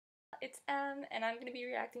it's M, and I'm going to be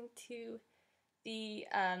reacting to the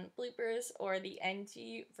bloopers or the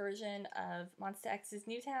NG version of Monstaex's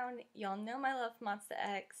Newtown. Y'all know my love for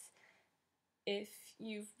Monstaex. If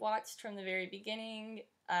you've watched from the very beginning,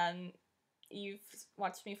 you've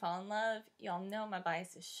watched me fall in love, y'all know my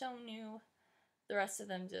bias is Shonu. The rest of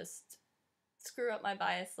them just screw up my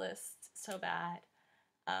bias list so bad.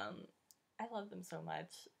 I love them so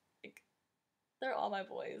much. Like, they're all my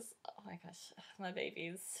boys. Oh my gosh, my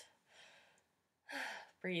babies.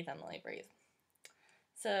 Breathe, Emily, breathe.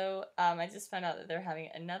 So, I just found out that they're having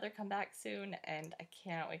another comeback soon, and I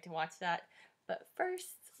can't wait to watch that. But first,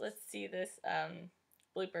 let's see this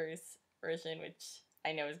bloopers version, which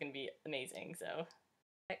I know is going to be amazing. So,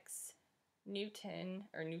 X Newton,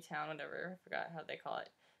 or Newtown, whatever, I forgot how they call it,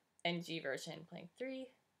 NG version, playing 3,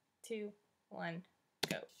 2, 1,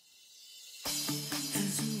 go.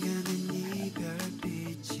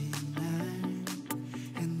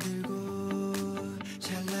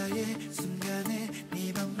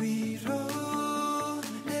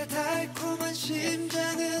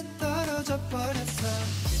 심장은 떨어져 버렸어.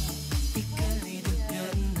 헷갈리는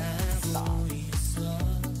변하고 있어.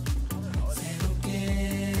 새롭게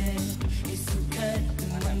익숙한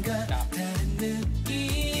음악과 다른 느낌.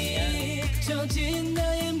 젖은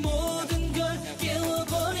나의 모든 걸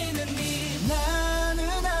깨워버리는 니.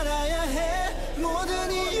 나는 알아야 해.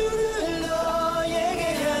 모든 이유를 너에게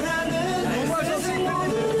하나는 세상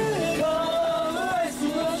모두를 거부할 수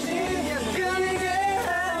없이 그에게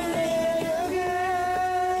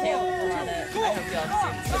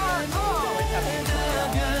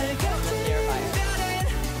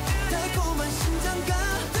달콤한 심장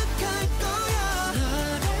가득할 거야.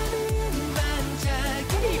 너라는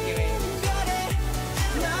반짝이는 별에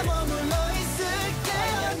나 머물러 있을게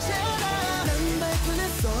언제나. 난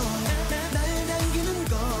발견했어 날 당기는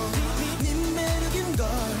걸. 네 매력인 걸.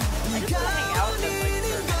 네가 원하는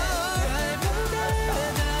걸. 별보다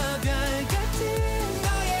별 같은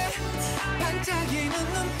너의 반짝이는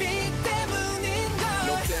눈빛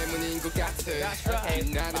때문인 것 같아.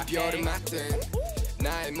 나는 별을 맡은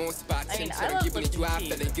나의 모습 아침처럼 기분이 좋아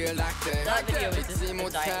feeling good like that. 잊지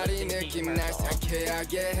못할 이 느낌 날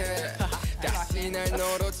상쾌하게 해. 다시 날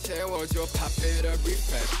너로 채워줘 pop it up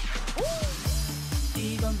refresh.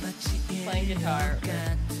 이건 마치 playing guitar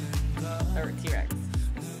or T-Rex.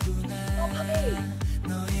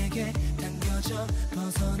 너에게 당겨져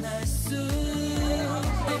벗어날 수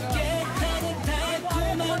없게 하는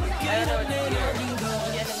달콤한 그런 매력인 걸.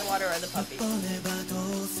 뻔해 봐도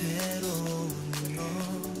새로운 너.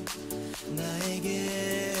 나에게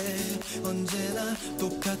언제나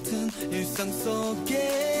똑같은 일상 속에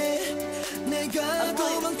내가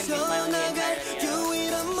도망쳐 나갈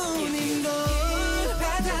유일한 문인 걸.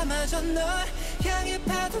 바다마저 널 향해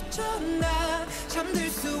파도쳐 나 잠들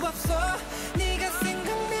수 없어. 네가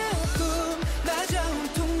생각나 꿈마저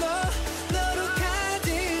온통 너로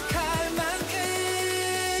가득할 만큼.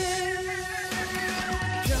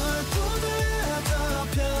 별보다 더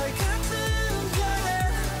별 같은 별에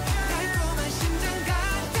달콤한 심장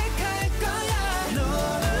가득할 거야.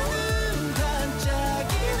 너라는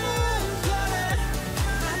반짝이는 별에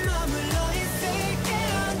난 머물러 있을게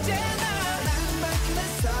언제나. 난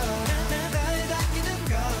발견했어 날 당기는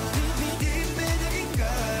걸. 네 매력인 걸.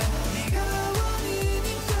 네가 원인인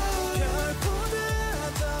걸. 별보다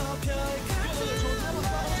더 별 같은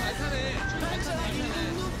반짝이는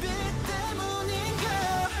눈빛 때문인 걸.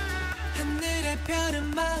 하늘에 별은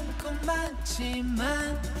많고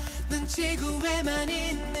많지만 넌 지구에만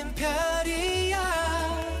있는 별이야.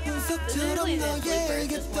 운석처럼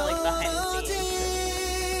너에게 떨어진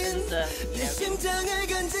내 심장을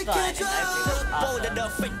간직해줘. 보다 더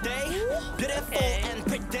fake day, beautiful and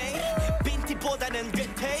pretty. 빈티보다는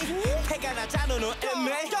괴테. 해가 나잖아 너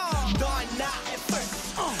애매. 너와 나의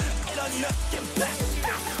first 이런 느낌 back.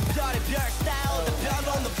 별의 별 style 더 별로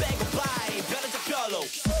너 빼고 fly. 별은 저 별로.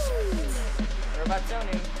 What about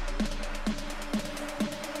Shonu?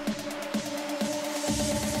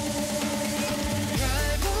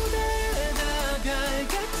 별보다 별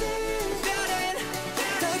같은 별엔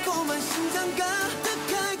달콤한 심장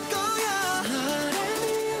가득할 거야.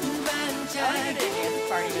 너라는 반짝이는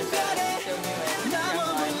별에 나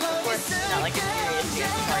머물러 있을게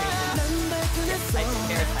언제나. 난 발견했어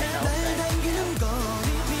날 당기는 걸.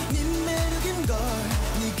 네 매력인 걸.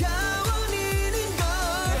 네가 원인인 걸.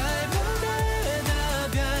 별보다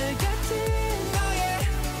별 같은 너의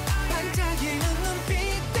반짝이는 눈빛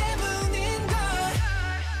때문인 걸.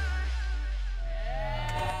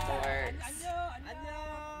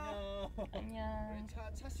 안녕.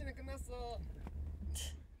 차 씨는 끝났어.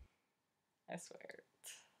 I swear.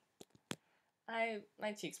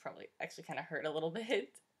 My cheeks probably actually kind of hurt a little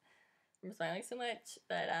bit from smiling so much,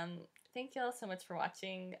 but thank y'all so much for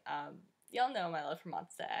watching. Y'all know my love for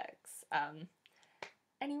Monsta X.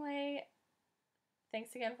 Anyway,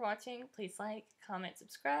 thanks again for watching. Please like, comment,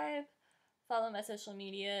 subscribe, follow my social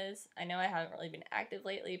medias. I know I haven't really been active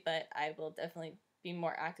lately, but I will definitely be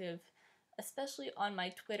more active, especially on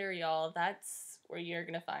my Twitter, y'all. That's where you're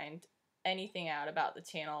gonna find anything out about the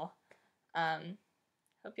channel.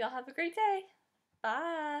 Hope y'all have a great day.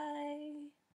 Bye!